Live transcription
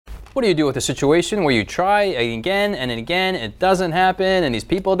What do you do with a situation where you try again and again, it doesn't happen, and these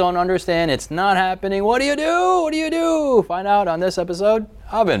people don't understand it's not happening? What do you do? What do you do? Find out on this episode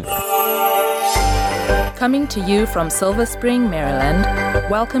of Inverse. Coming to you from Silver Spring, Maryland,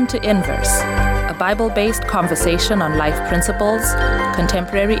 welcome to Inverse, a Bible-based conversation on life principles,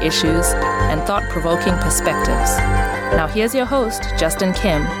 contemporary issues, and thought-provoking perspectives. Now here's your host, Justin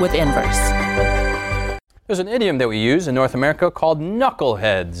Kim, with Inverse. There's an idiom that we use in North America called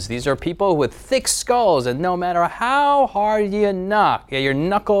knuckleheads. These are people with thick skulls, and no matter how hard you knock, your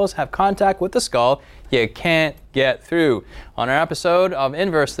knuckles have contact with the skull, you can't get through. On our episode of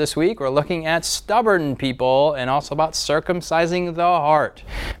Inverse this week, we're looking at stubborn people and also about circumcising the heart.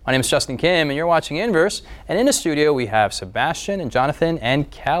 My name is Justin Kim, and you're watching Inverse. And in the studio, we have Sebastian and Jonathan and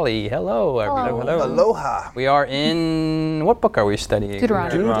Callie. Hello, everyone. Hello. Aloha. We are in, what book are we studying?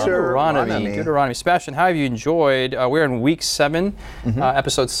 Deuteronomy. Sebastian, how have you enjoyed, we're in week 7,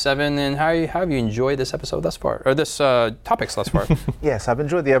 episode 7, and how have you enjoyed this episode thus far, or this topics thus far? Yes, I've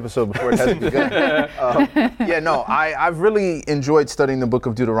enjoyed the episode before it has begun. I've really enjoyed studying the book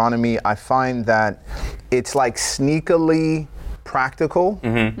of Deuteronomy. I find that it's like sneakily practical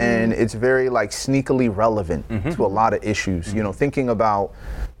and it's very like sneakily relevant to a lot of issues. You know, thinking about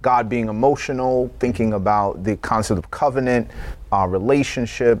God being emotional, thinking about the concept of covenant,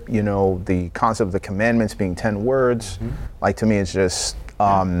 relationship, you know, the concept of the commandments being 10 words. Like, to me, it's just,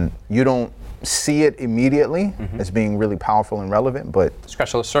 you don't see it immediately as being really powerful and relevant, but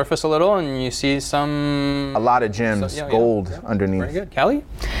scratch the surface a little and you see a lot of gems, gold underneath. Very good. Callie?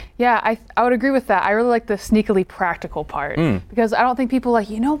 Yeah, I would agree with that. I really like the sneakily practical part because I don't think people like,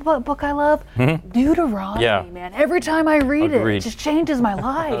 you know what book I love? Deuteronomy, man. Every time I read it, it just changes my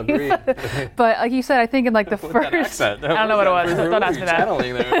life. But like you said, I think in like the first, I don't know what it was. Don't ask me that.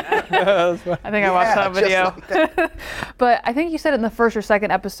 I think I watched that video. Like but I think you said in the first or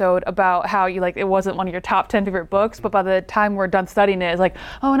second episode about how you like it wasn't one of your top 10 favorite books, but by the time we're done studying it, it's like,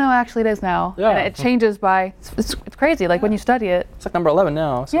 oh no, actually it is now. Yeah. And it changes by, it's crazy. Like when you study it. It's like number 11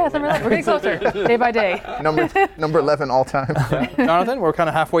 now. So. Yeah, it's number 11. We're getting closer day by day. Number 11 all time. Jonathan, we're kind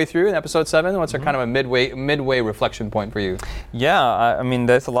of halfway through in episode 7. What's our kind of a midway reflection point for you? Yeah, I mean,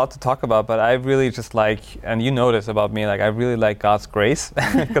 there's a lot to talk about, but I really just like, and you know this about me, like I really like God's grace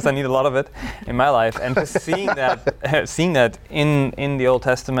because I need a lot of it in my life, and just seeing that in the Old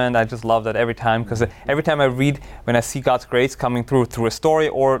Testament, I just love that every time, because every time I read, when I see God's grace coming through a story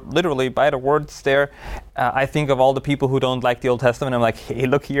or literally by the words there, I think of all the people who don't like the Old Testament. I'm like, hey,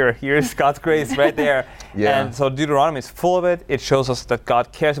 look here's God's grace right there. And so Deuteronomy is full of it. It shows us that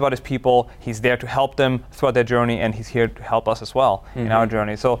God cares about his people. He's there to help them throughout their journey, and he's here to help us as well in our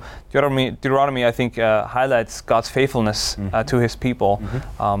journey. So Deuteronomy I think, highlights God's faithfulness to his people.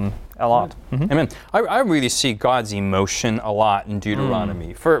 A lot. Amen. I really see God's emotion a lot in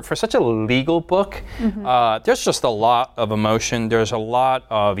Deuteronomy. For such a legal book, there's just a lot of emotion. There's a lot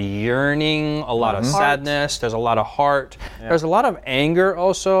of yearning, a lot of sadness. There's a lot of heart. Yeah. There's a lot of anger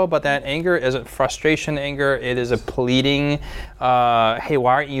also, but that anger isn't frustration anger. It is a pleading, hey,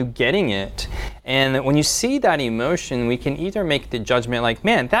 why aren't you getting it? And when you see that emotion, we can either make the judgment like,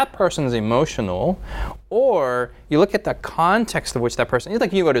 man, that person's emotional, or you look at the context of which that person, it's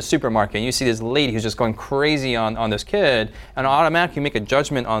like you go to a supermarket and you see this lady who's just going crazy on this kid, and automatically make a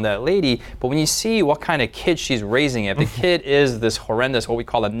judgment on that lady. But when you see what kind of kid she's raising, if the kid is this horrendous, what we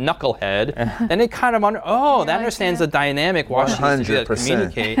call a knucklehead, then it kind of that understands the dynamic while she's to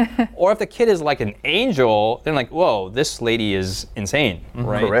communicate. Or if the kid is like an angel, then like, whoa, this lady is insane,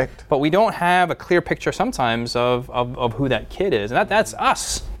 right? Correct. But we don't have a clear picture sometimes of who that kid is, and that's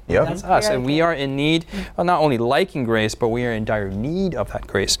us. Yep. That's us, and we are in need of not only liking grace, but we are in dire need of that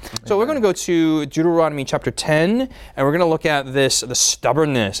grace. So we're going to go to Deuteronomy chapter 10, and we're going to look at the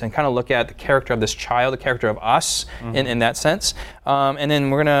stubbornness, and kind of look at the character of this child, the character of us in that sense. And then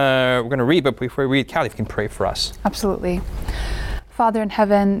we're gonna read, but before we read, Callie, if you can pray for us. Absolutely. Father in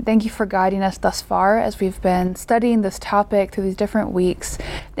heaven, thank you for guiding us thus far as we've been studying this topic through these different weeks.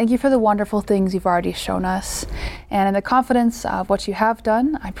 Thank you for the wonderful things you've already shown us. And in the confidence of what you have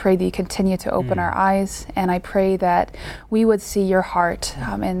done, I pray that you continue to open our eyes, and I pray that we would see your heart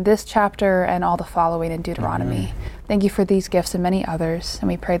in this chapter and all the following in Deuteronomy. Thank you for these gifts and many others, and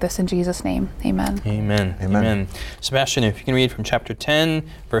we pray this in Jesus' name. Amen. Amen. Amen. Sebastian, if you can read from chapter 10,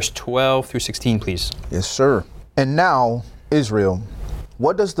 verse 12 through 16, please. Yes, sir. And now, Israel,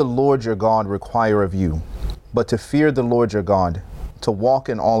 what does the Lord your God require of you, but to fear the Lord your God, to walk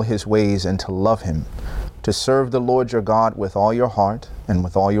in all his ways and to love him, to serve the Lord your God with all your heart and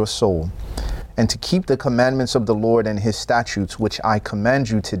with all your soul, and to keep the commandments of the Lord and his statutes, which I command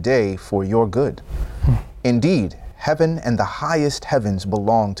you today for your good. Indeed, Heaven and the highest heavens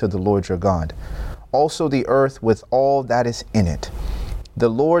belong to the Lord your God. Also the earth with all that is in it. The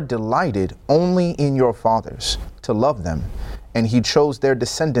Lord delighted only in your fathers to love them, and he chose their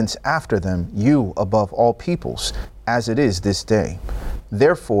descendants after them, you above all peoples, as it is this day.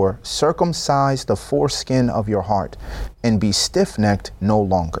 Therefore, circumcise the foreskin of your heart, and be stiff-necked no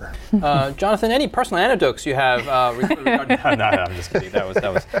longer. Jonathan, any personal anecdotes you have regarding? No, I'm just kidding. That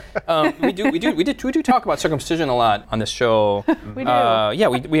was. We do talk about circumcision a lot on this show. We do. Yeah,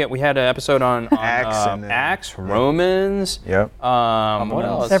 we had an episode on Acts, Romans. Yep. What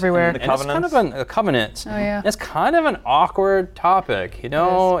else? It's everywhere. And it's kind of a covenant. Oh yeah. It's kind of an awkward topic, you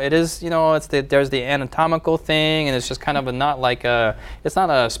know. It is, you know. There's the anatomical thing, and it's just kind of it's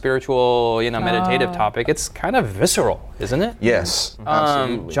not a spiritual, you know, meditative topic. It's kind of visceral, isn't it? Yes.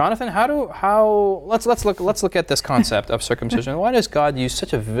 Absolutely. Jonathan, let's look at this concept of circumcision. Why does God use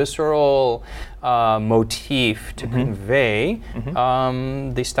such a visceral motif to convey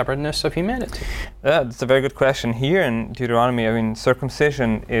the stubbornness of humanity? That's a very good question. Here in Deuteronomy, I mean,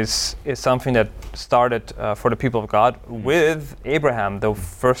 circumcision is something that started for the people of God with Abraham, the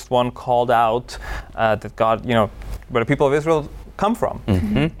first one called out that God, you know, where the people of Israel come from.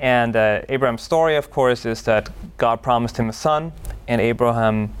 And Abraham's story, of course, is that God promised him a son, and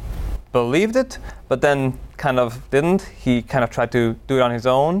Abraham believed it, but then kind of didn't. He kind of tried to do it on his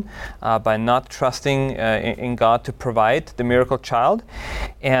own by not trusting in God to provide the miracle child.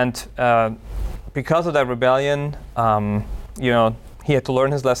 And because of that rebellion, you know, he had to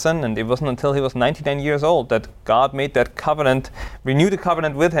learn his lesson, and it wasn't until he was 99 years old that God made that covenant, renewed the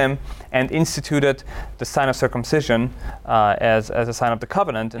covenant with him, and instituted the sign of circumcision as a sign of the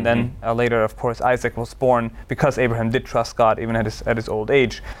covenant. And then later, of course, Isaac was born because Abraham did trust God even at his old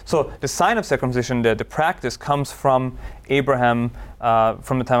age. So the sign of circumcision, the practice, comes from Abraham,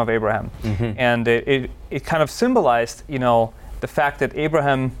 from the time of Abraham. And it kind of symbolized, you know, the fact that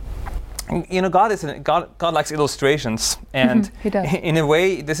Abraham, you know, God likes illustrations, and He does. in a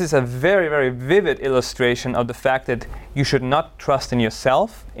way, this is a very, very vivid illustration of the fact that you should not trust in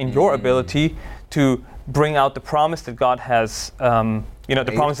yourself, in your ability to bring out the promise that God has, you know,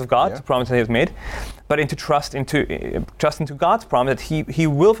 the promise of God, the promise that He has made, but trust into God's promise that He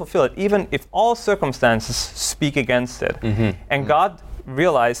will fulfill it, even if all circumstances speak against it. And God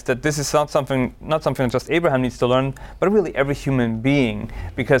realized that this is not something that just Abraham needs to learn, but really every human being,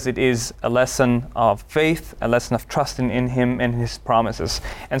 because it is a lesson of faith, a lesson of trust in Him and His promises.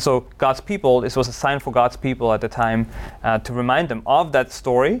 And so God's people, this was a sign for God's people at the time to remind them of that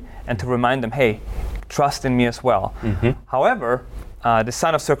story and to remind them, hey, trust in me as well. However, the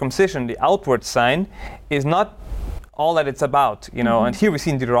sign of circumcision, the outward sign, is not all that it's about, you know, and here we see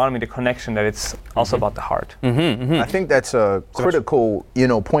in Deuteronomy the connection that it's also about the heart. I think that's a critical, you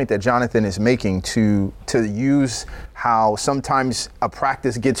know, point that Jonathan is making, to use how sometimes a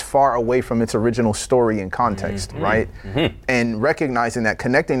practice gets far away from its original story and context, right? And recognizing that,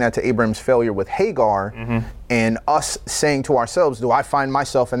 connecting that to Abraham's failure with Hagar, and us saying to ourselves, do I find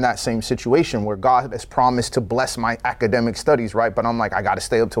myself in that same situation where God has promised to bless my academic studies, right? But I'm like, I got to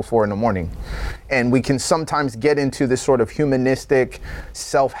stay up till 4 a.m. And we can sometimes get into this sort of humanistic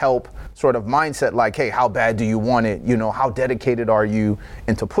self-help sort of mindset, like, hey, how bad do you want it? You know, how dedicated are you?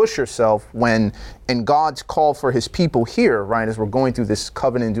 And to push yourself, when in God's call for His people here, right, as we're going through this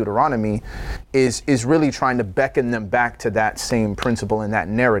covenant in Deuteronomy, is really trying to beckon them back to that same principle and that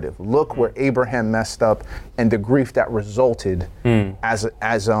narrative. Look where Abraham messed up and the grief that resulted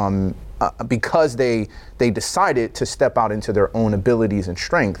because they decided to step out into their own abilities and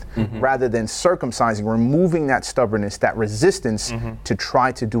strength, rather than circumcising, removing that stubbornness, that resistance to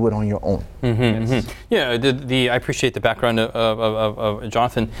try to do it on your own. Yeah, I appreciate the background of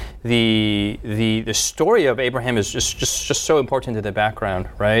Jonathan. The story of Abraham is just so important to the background,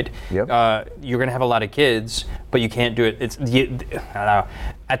 right? Yep. You're going to have a lot of kids, but you can't do it.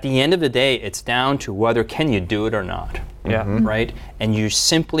 At the end of the day, it's down to whether can you do it or not. Right? And you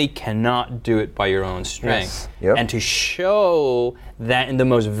simply cannot do it by your own strength. And to show that in the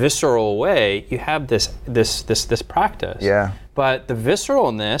most visceral way, you have this practice. But the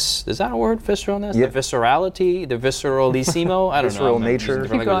visceralness, is that a word, visceralness? The viscerality, the visceralissimo, I don't know. Visceral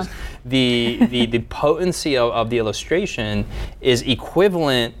nature. The potency of the illustration is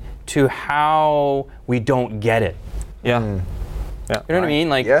equivalent to how we don't get it. You know what I mean?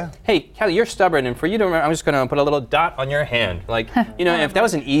 Like, hey, Kelly, you're stubborn, and for you to remember, I'm just going to put a little dot on your hand. Like, you know, if that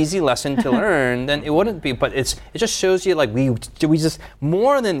was an easy lesson to learn, then it wouldn't be. But it just shows you, like, we just,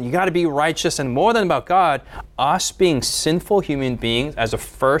 more than, you got to be righteous and more than about God, us being sinful human beings as a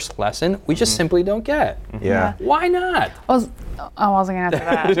first lesson, we just simply don't get. Why not? I wasn't going to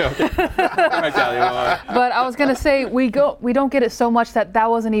answer that. But I was going to say, we don't get it so much that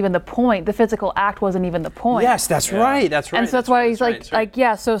wasn't even the point. The physical act wasn't even the point. Yes, that's right. That's right. And so that's why he's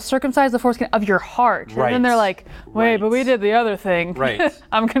so circumcise the foreskin of your heart. Right. And then they're like, wait, but we did the other thing. Right.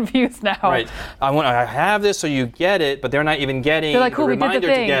 I'm confused now. Right. I have this so you get it, but they're not even getting they're like, cool, the reminder we did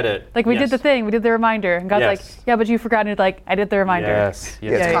the thing. to get it. Like, we did the thing. We did the reminder. And God's like, yeah, but you forgot. And it's like, I did the reminder. Yes.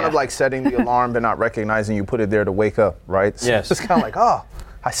 Yeah, it's kind of like setting the alarm but not recognizing you put it there to wake up, right? So yes. It's kind of like, oh,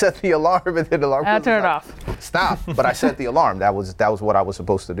 I set the alarm and then the alarm. I'll turn it off. Stop. But I set the alarm. That was what I was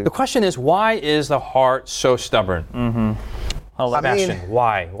supposed to do. The question is, why is the heart so stubborn? Mm-hmm. Sebastian,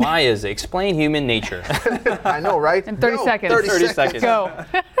 why? Why is it? Explain human nature. I know, right? In 30 seconds. 30 seconds. Go.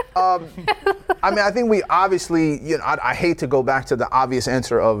 I think we obviously, I hate to go back to the obvious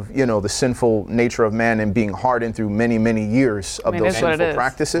answer of, the sinful nature of man and being hardened through many, many years of those sinful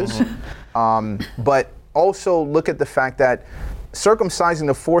practices. Mm-hmm. But also look at the fact that circumcising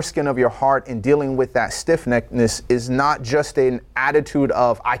the foreskin of your heart and dealing with that stiff-neckedness is not just an attitude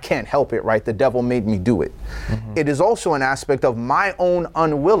of, I can't help it, right? The devil made me do it. Mm-hmm. It is also an aspect of my own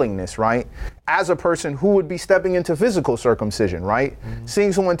unwillingness, right? As a person who would be stepping into physical circumcision, right? Mm-hmm.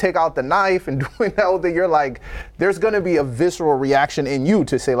 Seeing someone take out the knife and doing that whole thing, you're like, there's going to be a visceral reaction in you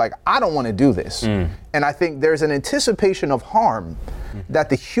to say, like, I don't want to do this. Mm. And I think there's an anticipation of harm that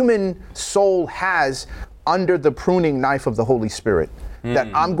the human soul has under the pruning knife of the Holy Spirit, that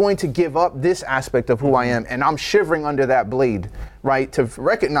I'm going to give up this aspect of who I am, and I'm shivering under that blade, right? To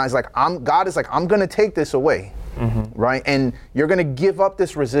recognize, like, God is like, I'm going to take this away, right? And you're going to give up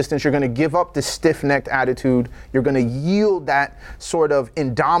this resistance. You're going to give up this stiff-necked attitude. You're going to yield that sort of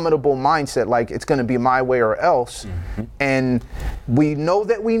indomitable mindset, like it's going to be my way or else. And we know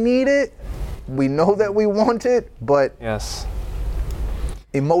that we need it. We know that we want it, but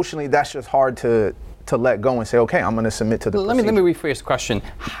emotionally, that's just hard to let go and say, okay, I'm going to submit to the procedure. Let me rephrase the question.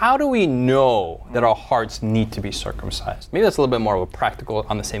 How do we know that our hearts need to be circumcised? Maybe that's a little bit more of a practical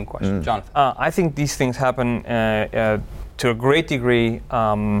on the same question. Jonathan. I think these things happen to a great degree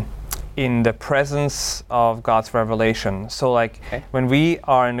in the presence of God's revelation. So when we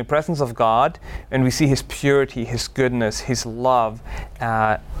are in the presence of God and we see His purity, His goodness, His love,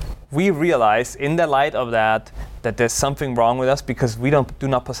 we realize in the light of that there's something wrong with us because we do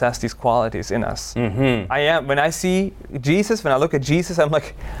not possess these qualities in us. Mm-hmm. When I see Jesus, when I look at Jesus, I'm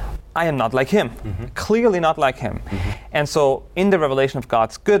like, I am not like Him. Mm-hmm. Clearly not like Him. Mm-hmm. And so in the revelation of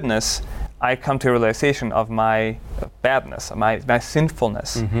God's goodness, I come to a realization of my badness, my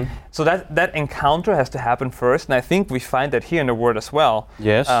sinfulness. Mm-hmm. So that encounter has to happen first, and I think we find that here in the Word as well.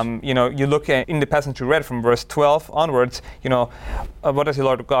 Yes. You look in the passage you read from verse 12 onwards. What does the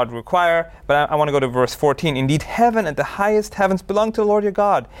Lord God require? But I want to go to verse 14. Indeed, heaven and the highest heavens belong to the Lord your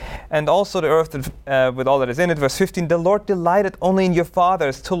God, and also the earth with all that is in it. Verse 15. The Lord delighted only in your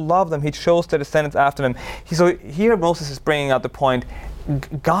fathers to love them. He chose their descendants after them. So here Moses is bringing out the point.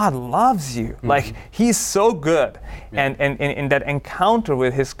 God loves you. Mm-hmm. Like, He's so good. Yeah. And in that encounter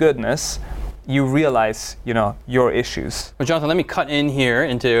with His goodness, you realize, your issues. Well, Jonathan, let me cut in here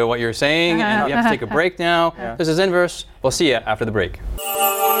into what you're saying, and we have to take a break now. Yeah. This is Inverse. We'll see you after the break.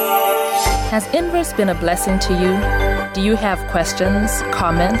 Has Inverse been a blessing to you? Do you have questions,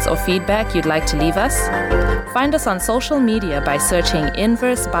 comments, or feedback you'd like to leave us? Find us on social media by searching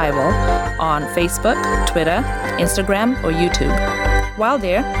Inverse Bible on Facebook, Twitter, Instagram, or YouTube. While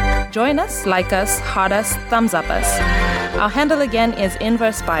there, join us, like us, heart us, thumbs up us. Our handle again is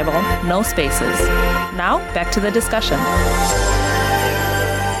Inverse Bible, no spaces. Now, back to the discussion.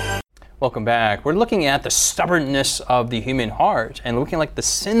 Welcome back. We're looking at the stubbornness of the human heart and looking like the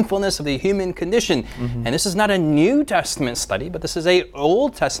sinfulness of the human condition. Mm-hmm. And this is not a New Testament study, but this is an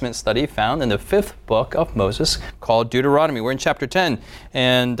Old Testament study found in the 5th book of Moses called Deuteronomy. We're in chapter 10.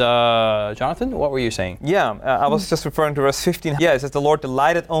 And Jonathan, what were you saying? Yeah, I was just referring to verse 15. Yeah, it says, the Lord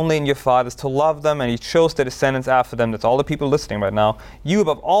delighted only in your fathers to love them, and He chose their descendants after them. That's all the people listening right now. You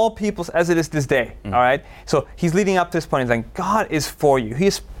above all peoples as it is this day. Mm-hmm. All right? So He's leading up to this point. He's like, God is for you. He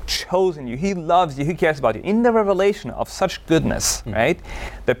is chosen you. He loves you. He cares about you. In the revelation of such goodness, right,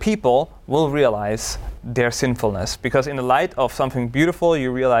 the people will realize their sinfulness, because in the light of something beautiful,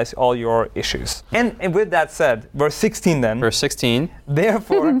 you realize all your issues. And with that said, verse 16 then. Verse 16.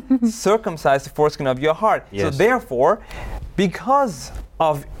 Therefore, circumcise the foreskin of your heart. Yes. So therefore, because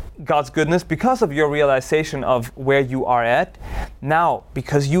of God's goodness, because of your realization of where you are at, now,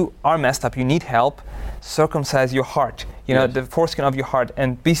 because you are messed up, you need help, circumcise your heart, the foreskin of your heart,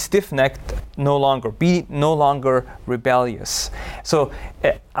 and be stiff-necked no longer. Be no longer rebellious. So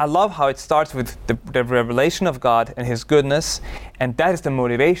I love how it starts with the revelation of God and His goodness, and that is the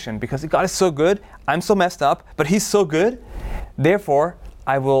motivation, because God is so good, I'm so messed up, but He's so good Therefore,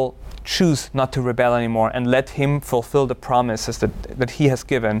 I will choose not to rebel anymore and let him fulfill the promises that he has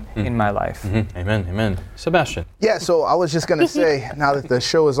given in my life. Amen, amen. Sebastian. Yeah, so I was just going to say, now that the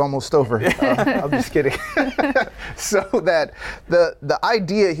show is almost over, I'm just kidding. So that the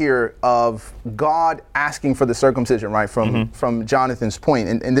idea here of God asking for the circumcision, right, from Jonathan's point,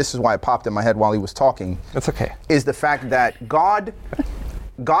 and this is why it popped in my head while he was talking. That's okay. Is the fact that God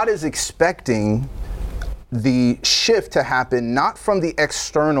is expecting the shift to happen not from the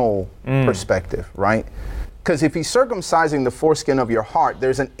external perspective, right? Because if he's circumcising the foreskin of your heart,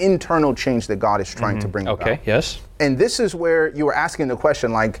 there's an internal change that God is trying to bring about. Okay, yes. And this is where you were asking the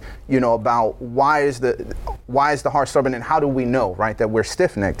question, like, about why is the heart stubborn and how do we know, right, that we're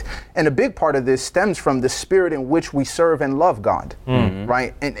stiff-necked? And a big part of this stems from the spirit in which we serve and love God,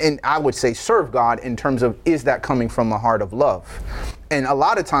 right? And I would say serve God in terms of, is that coming from a heart of love? And a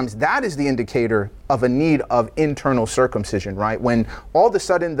lot of times that is the indicator of a need of internal circumcision, right? When all of a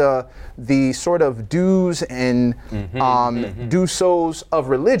sudden the sort of do's and do-sos of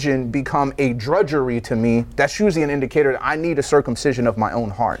religion become a drudgery to me, that's usually an indicator that I need a circumcision of my own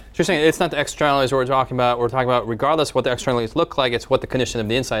heart. So you're saying it's not the externalities we're talking about. We're talking about regardless of what the externalities look like, it's what the condition of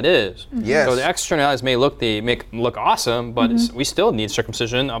the inside is. Yes. So the externalities may look awesome, but we still need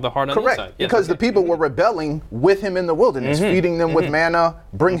circumcision of the heart on the inside. Correct, because the people were rebelling with him in the wilderness, feeding them with manna,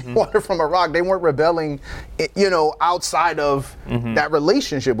 bringing water from a rock. They weren't rebelling, outside of that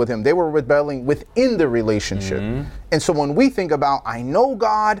relationship with him. They were rebelling within the relationship. And so when we think about, I know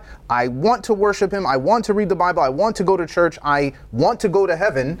God, I want to worship him, I want to read the Bible, I want to go to church, I want to go to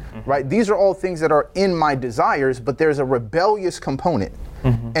heaven, right? These are all things that are in my desires, but there's a rebellious component.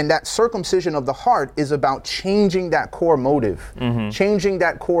 And that circumcision of the heart is about changing that core motive, changing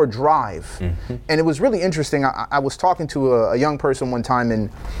that core drive. And it was really interesting. I was talking to a young person one time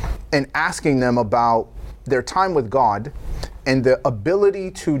and asking them about their time with God and the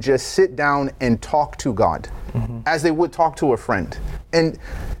ability to just sit down and talk to God as they would talk to a friend. And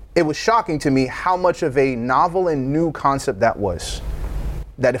it was shocking to me how much of a novel and new concept that was.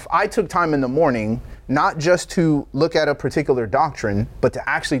 That if I took time in the morning, not just to look at a particular doctrine, but to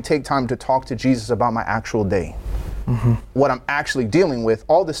actually take time to talk to Jesus about my actual day, what I'm actually dealing with,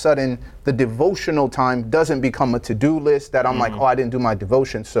 all of a sudden the devotional time doesn't become a to-do list that I'm like, oh, I didn't do my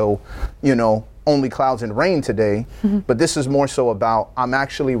devotion, so, only clouds and rain today. But this is more so about I'm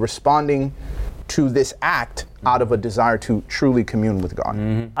actually responding to this act out of a desire to truly commune with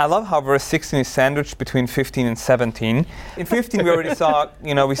God. I love how verse 16 is sandwiched between 15 and 17. In 15 we already saw,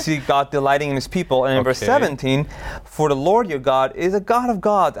 we see God delighting in his people, and in verse 17, for the Lord your God is a God of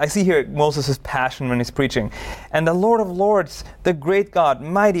gods. I see here Moses' passion when he's preaching. And the Lord of lords, the great God,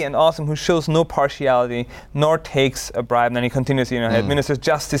 mighty and awesome, who shows no partiality, nor takes a bribe. And then he continues, he administers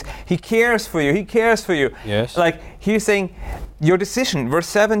justice. He cares for you. He cares for you. Yes. Like he's saying, your decision, verse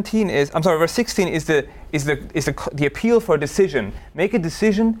 16 is the appeal for a decision. Make a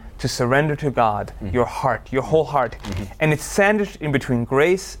decision to surrender to God, your heart, your whole heart. And it's sandwiched in between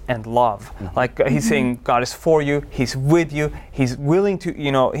grace and love. Like he's saying God is for you, he's with you, he's willing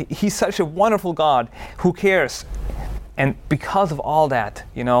to, he's such a wonderful God who cares. And because of all that,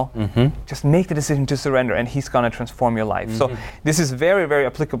 just make the decision to surrender and he's going to transform your life. So this is very, very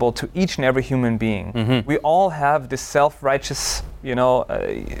applicable to each and every human being. We all have this self-righteous,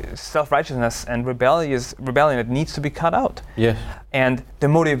 self-righteousness and rebellion that needs to be cut out. Yes. And the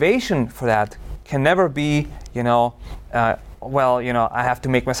motivation for that can never be, I have to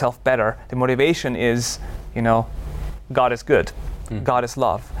make myself better. The motivation is, God is good. God is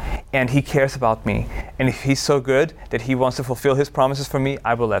love, and he cares about me. And if he's so good that he wants to fulfill his promises for me,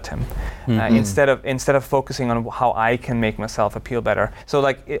 I will let him. Instead of focusing on how I can make myself appeal better. So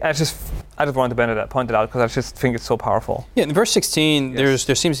I just wanted to point it out because I just think it's so powerful. Yeah, in verse 16, there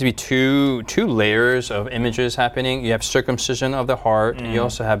seems to be two layers of images happening. You have circumcision of the heart, and you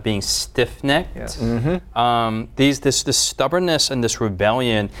also have being stiff-necked. Yes. This stubbornness and this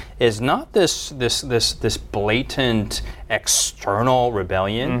rebellion is not this blatant external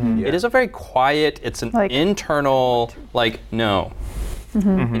rebellion. It is a very quiet, it's an internal, no.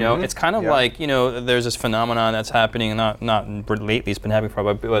 It's kind of like, there's this phenomenon that's happening, not lately, it's been happening for a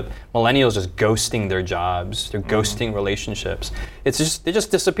while, but millennials just ghosting their jobs, they're ghosting relationships. It's just, they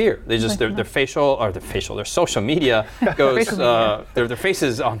just disappear. They just, their social media goes, their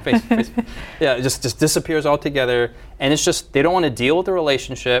faces on Facebook. Yeah, it just disappears altogether. And it's just, they don't want to deal with the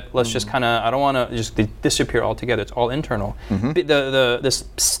relationship. Let's just I don't want to just disappear altogether. It's all internal. This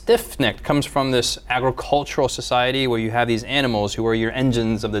stiff-necked comes from this agricultural society where you have these animals who are your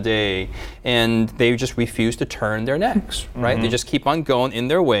engines of the day, and they just refuse to turn their necks, right? They just keep on going in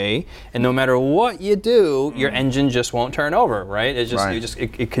their way, and no matter what you do, your engine just won't turn over, right? It just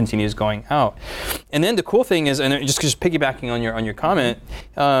it continues going out. And then the cool thing is, and just piggybacking on your comment,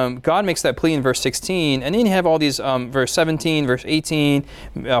 God makes that plea in verse 16, and then you have all these verse 17, verse 18,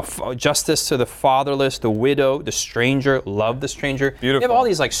 justice to the fatherless, the widow, the stranger, love the stranger. Beautiful. You have all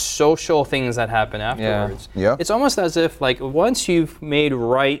these like social things that happen afterwards. Yeah. It's almost as if like once you've made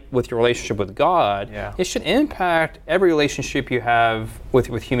right with your relationship with God, it should impact every relationship you have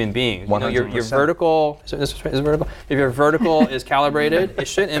with human beings. 100%. You know, your vertical is it vertical? If your vertical is calibrated, it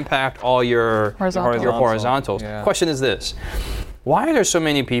should impact all your horizontals. Yeah. Question is this: why are there so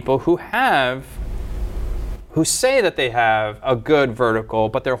many people who say that they have a good vertical,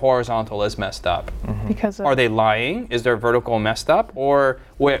 but their horizontal is messed up? Because Are they lying? Is their vertical messed up? Or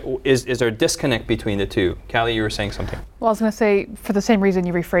is there a disconnect between the two? Callie, you were saying something. Well, I was going to say, for the same reason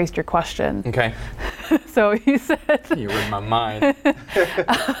you rephrased your question. Okay. So you said... You were in my mind.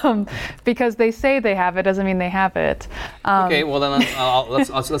 Because they say they have it doesn't mean they have it. Okay, well then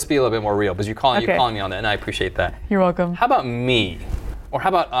let's be a little bit more real, because you're calling me on that, and I appreciate that. You're welcome. How about me? Or how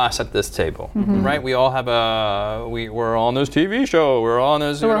about us at this table, right? We all have we're on this TV show, we're on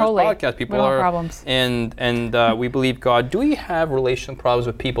this podcast. People we don't are have problems. And we believe God. Do we have relational problems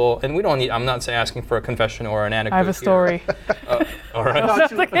with people? And we don't need. I'm not asking for a confession or an anecdote. I have a story. All right.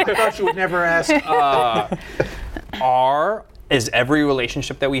 I thought you would never ask. Is every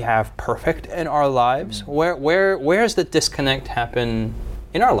relationship that we have perfect in our lives? Where's the disconnect happen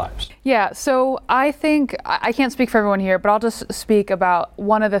in our lives? Yeah, so I think, I can't speak for everyone here, but I'll just speak about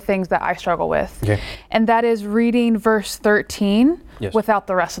one of the things that I struggle with. Okay. And that is reading verse 13 Yes. without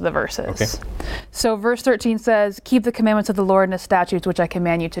the rest of the verses. Okay. So verse 13 says, keep the commandments of the Lord and his statutes, which I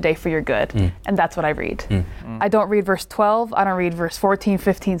command you today for your good. And that's what I read. I don't read verse 12. I don't read verse 14,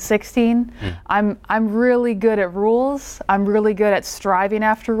 15, 16. I'm really good at rules. I'm really good at striving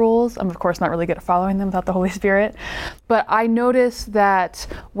after rules. I'm of course not really good at following them without the Holy Spirit. But I notice that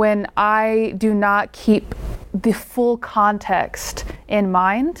when I do not keep the full context in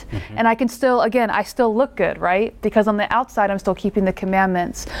mind, and I can still, again, I still look good, right? Because on the outside, I'm still keeping the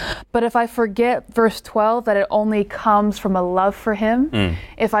commandments. But if I forget verse 12, that it only comes from a love for him,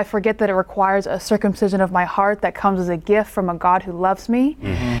 if I forget that it requires a circumcision of my heart that comes as a gift from a God who loves me,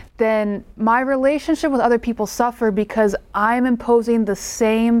 then my relationship with other people suffer because I'm imposing the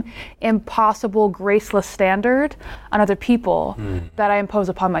same impossible, graceless standard on other people that I impose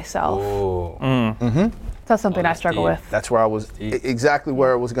upon myself. That's something I struggle with. That's where I was, exactly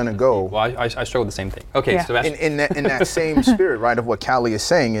where I was going to go. Well, I struggle with the same thing. Okay, Yeah. Sebastian. In that same spirit, right, of what Callie is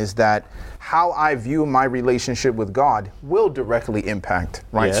saying is that how I view my relationship with God will directly impact,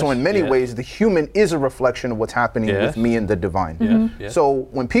 right? Yes, So in many yes. ways, the human is a reflection of what's happening Yes. with me and the divine. Yes. So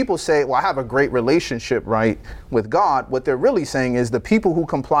when people say, well, I have a great relationship, right, with God, what they're really saying is the people who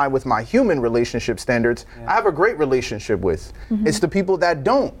comply with my human relationship standards, I have a great relationship with. It's the people that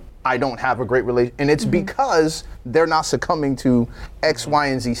don't. I don't have a great relationship. And it's because they're not succumbing to X, Y,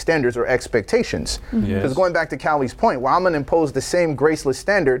 and Z standards or expectations. Because going back to Callie's point, well, I'm going to impose the same graceless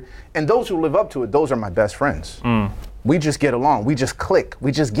standard, and those who live up to it, those are my best friends. We just get along. We just click.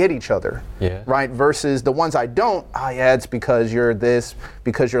 We just get each other. Yeah. Right? Versus the ones I don't, yeah, it's because you're this,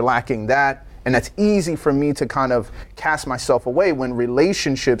 because you're lacking that. And that's easy for me to kind of cast myself away when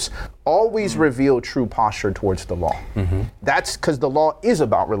relationships always reveal true posture towards the law. That's because the law is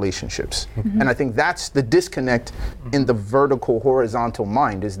about relationships. And I think that's the disconnect in the vertical horizontal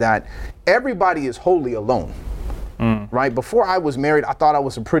mind, is that everybody is wholly alone. Right? Before I was married, I thought I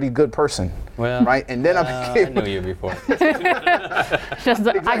was a pretty good person. Well, right? And then I became. I knew you before. Just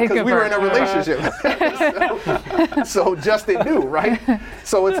Because we were in a relationship. so Justin knew, right?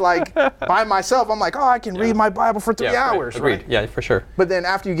 So it's like, by myself, I'm like, oh, I can read my Bible for 3 hours. Agreed. Right? Yeah, for sure. But then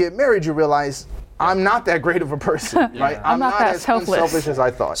after you get married, you realize, I'm not that great of a person, right? I'm not that as selfless. unselfish as I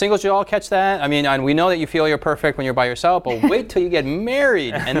thought. Singles, you all catch that? I mean, and we know that you feel you're perfect when you're by yourself, but wait till you get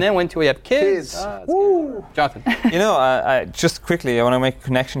married, and then wait till you have kids. Woo. Jonathan. You know, I just quickly, I want to make a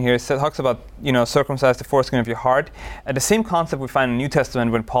connection here. It talks about, circumcise the foreskin of your heart. The same concept we find in the New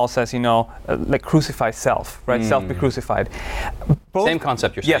Testament when Paul says, like crucify self, right? Self be crucified. Same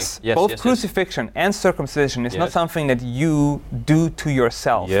concept you're saying. Yes, both crucifixion and circumcision is not something that you do to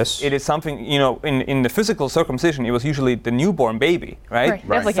yourself. Yes. It is something, in the physical circumcision, it was usually the newborn baby, right?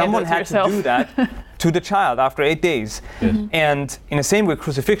 Right. Someone had to do that to the child after 8 days. Yes. And in the same way,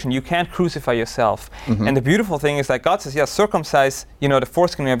 crucifixion, you can't crucify yourself. And the beautiful thing is that God says, yes, circumcise, the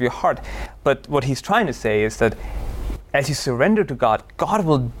foreskin of your heart. But what he's trying to say is that as you surrender to God, God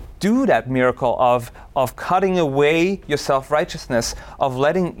will do that miracle of cutting away your self-righteousness, of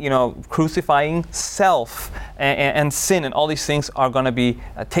letting, crucifying self and sin and all these things are going to be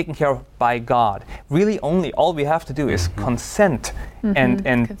taken care of by God. Really, all we have to do is consent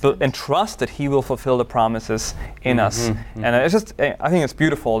and trust that He will fulfill the promises in us. And I think it's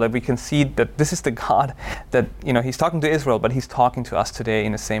beautiful that we can see that this is the God that, He's talking to Israel, but He's talking to us today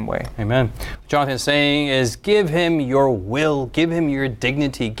in the same way. Amen. What Jonathan's saying is, give Him your will, give Him your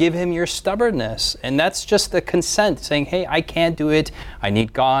dignity, give Him your stubbornness. And that's just the consent, saying, hey, I can't do it. I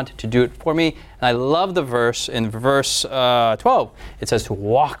need God to do it for me. And I love the verse in verse 12. It says to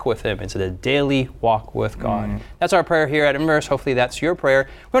walk with Him. It's a daily walk with God. That's our prayer here at Inverse. Hopefully that's your prayer.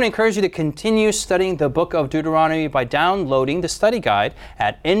 We want to encourage you to continue studying the book of Deuteronomy by downloading the study guide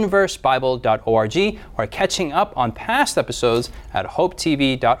at inversebible.org or catching up on past episodes at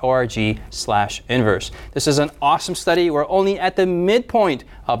hopetv.org/inverse. This is an awesome study. We're only at the midpoint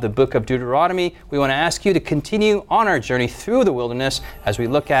of the book of Deuteronomy. We want to ask you to continue on our journey through the wilderness as we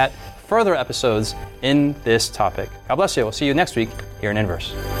look at further episodes in this topic. God bless you. We'll see you next week here in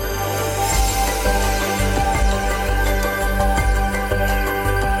Inverse.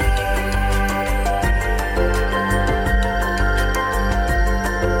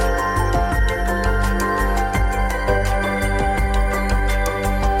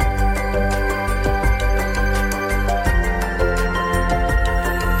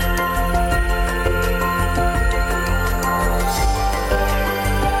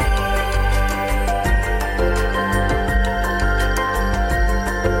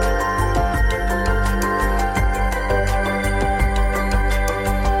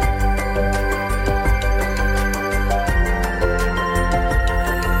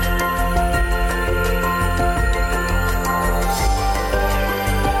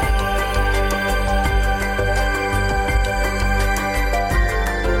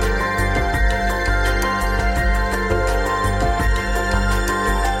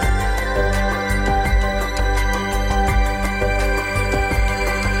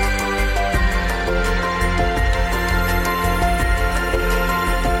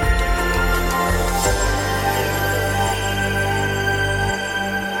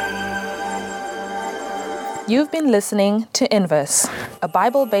 You've been listening to Inverse, a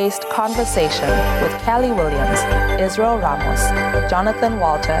Bible-based conversation with Callie Williams, Israel Ramos, Jonathan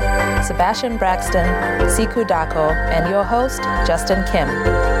Walter, Sebastian Braxton, Siku Dako, and your host, Justin Kim.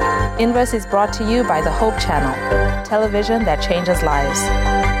 Inverse is brought to you by the Hope Channel, television that changes lives.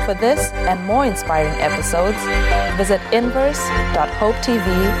 For this and more inspiring episodes, visit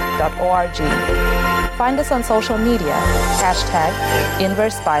inverse.hopetv.org. Find us on social media,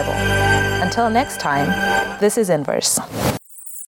 #InverseBible. Until next time, this is Inverse.